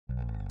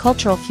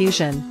Cultural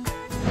fusion.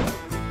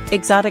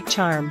 Exotic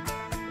charm.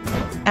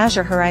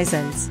 Azure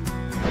horizons.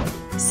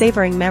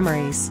 Savoring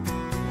memories.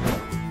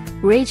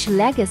 Rich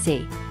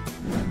legacy.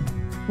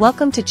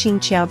 Welcome to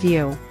Qingqiao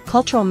View,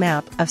 cultural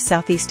map of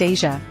Southeast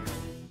Asia.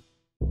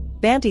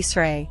 Banteay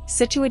Srei,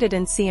 situated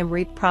in Siem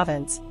Reap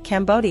Province,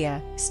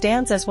 Cambodia,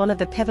 stands as one of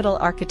the pivotal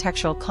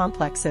architectural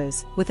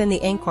complexes within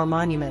the Angkor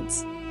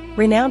monuments.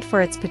 Renowned for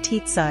its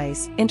petite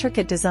size,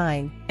 intricate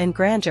design, and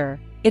grandeur,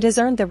 it has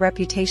earned the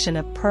reputation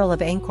of Pearl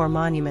of Angkor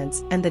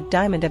monuments and the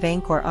Diamond of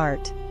Angkor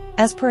art.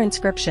 As per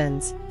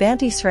inscriptions,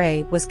 Banteay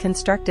Srei was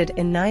constructed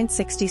in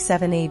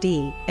 967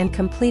 AD and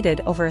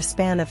completed over a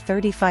span of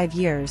 35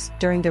 years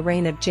during the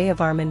reign of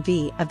Jayavarman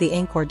V of the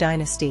Angkor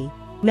dynasty.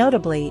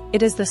 Notably,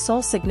 it is the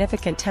sole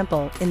significant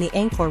temple in the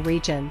Angkor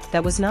region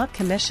that was not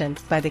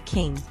commissioned by the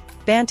king.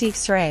 Banteay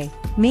Srei,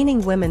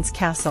 meaning women's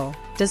castle,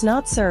 does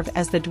not serve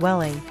as the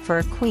dwelling for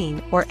a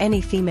queen or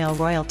any female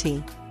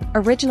royalty.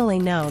 Originally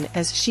known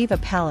as Shiva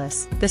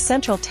Palace, the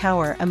central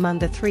tower among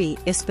the three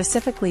is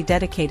specifically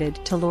dedicated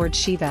to Lord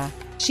Shiva.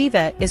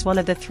 Shiva is one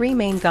of the three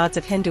main gods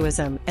of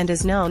Hinduism and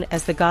is known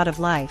as the god of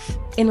life.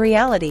 In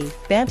reality,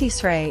 Banteay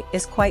Srei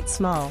is quite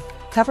small,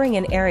 covering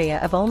an area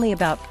of only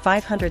about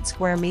 500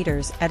 square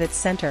meters at its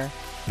center.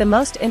 The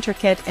most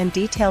intricate and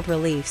detailed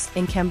reliefs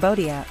in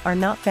Cambodia are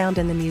not found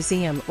in the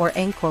museum or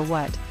Angkor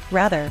Wat,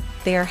 rather,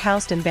 they are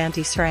housed in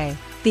Banteay Srei.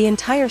 The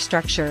entire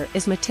structure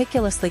is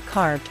meticulously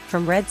carved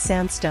from red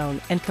sandstone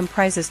and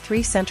comprises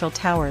three central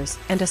towers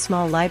and a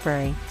small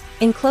library.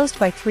 Enclosed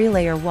by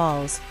three-layer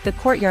walls, the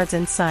courtyards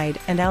inside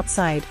and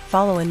outside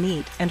follow a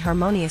neat and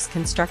harmonious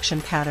construction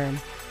pattern.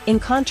 In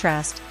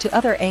contrast to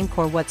other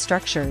Angkor Wat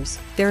structures,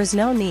 there is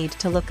no need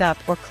to look up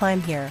or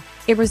climb here.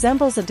 It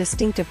resembles a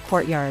distinctive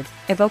courtyard,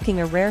 evoking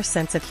a rare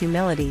sense of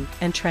humility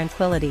and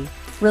tranquility.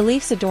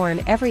 Reliefs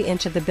adorn every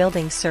inch of the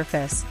building's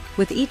surface,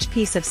 with each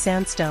piece of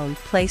sandstone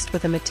placed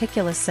with a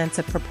meticulous sense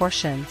of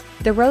proportion.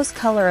 The rose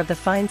color of the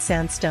fine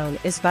sandstone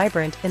is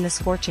vibrant in the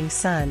scorching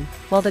sun,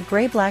 while the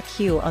gray-black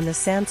hue on the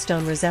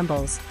sandstone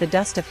resembles the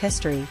dust of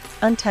history,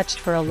 untouched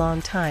for a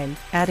long time,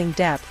 adding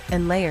depth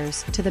and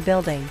layers to the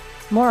building.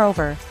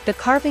 Moreover, the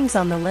carvings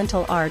on the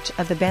lintel arch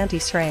of the Banteay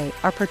Srei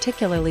are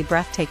particularly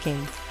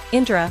breathtaking.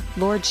 Indra,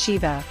 Lord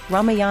Shiva,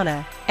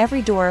 Ramayana,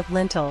 every door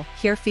lintel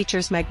here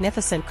features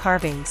magnificent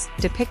carvings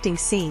depicting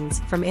scenes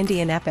from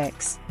Indian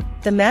epics.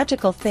 The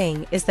magical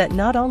thing is that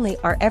not only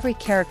are every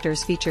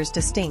character's features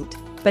distinct,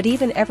 but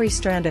even every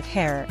strand of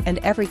hair and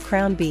every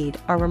crown bead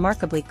are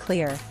remarkably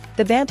clear.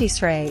 The Banteay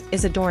Srei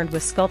is adorned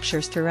with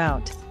sculptures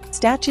throughout.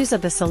 Statues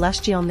of the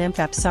celestial nymph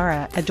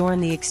Apsara adorn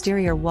the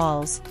exterior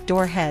walls,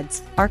 door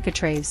heads,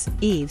 architraves,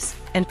 eaves,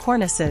 and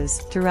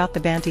cornices throughout the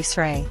Banteay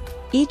Srei.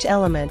 Each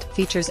element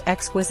features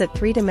exquisite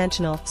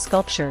three-dimensional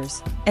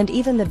sculptures, and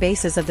even the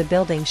bases of the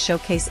building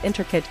showcase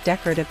intricate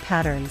decorative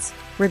patterns,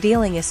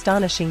 revealing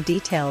astonishing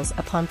details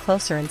upon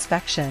closer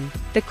inspection.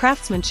 The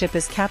craftsmanship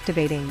is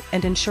captivating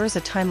and ensures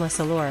a timeless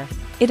allure.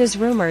 It is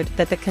rumored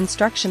that the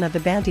construction of the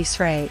Banteay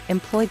Srei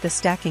employed the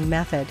stacking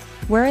method,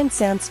 wherein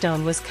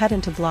sandstone was cut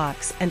into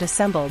blocks and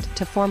assembled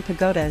to form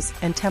pagodas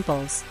and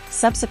temples,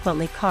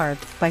 subsequently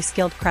carved by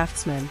skilled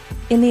craftsmen.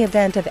 In the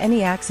event of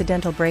any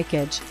accidental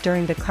breakage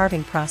during the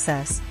carving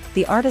process,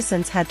 the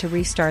artisans had to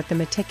restart the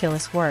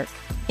meticulous work.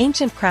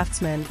 Ancient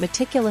craftsmen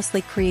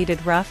meticulously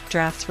created rough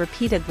drafts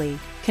repeatedly,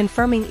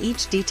 confirming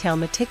each detail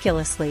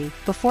meticulously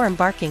before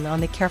embarking on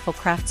the careful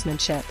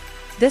craftsmanship.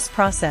 This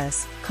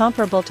process,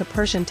 comparable to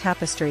Persian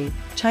tapestry,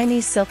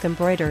 Chinese silk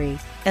embroidery,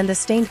 and the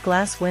stained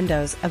glass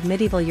windows of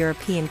medieval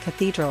European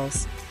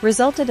cathedrals,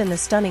 resulted in the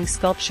stunning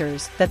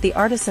sculptures that the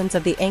artisans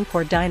of the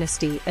Angkor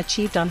dynasty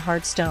achieved on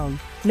hard stone.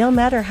 No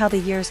matter how the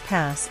years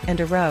pass and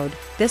erode,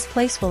 this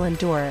place will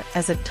endure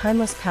as a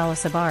timeless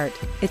palace of art,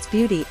 its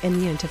beauty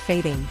immune to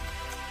fading.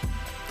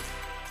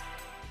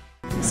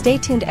 Stay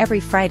tuned every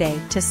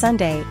Friday to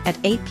Sunday at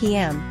 8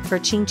 p.m. for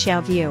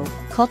Qingqiao View,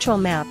 cultural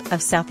map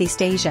of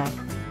Southeast Asia.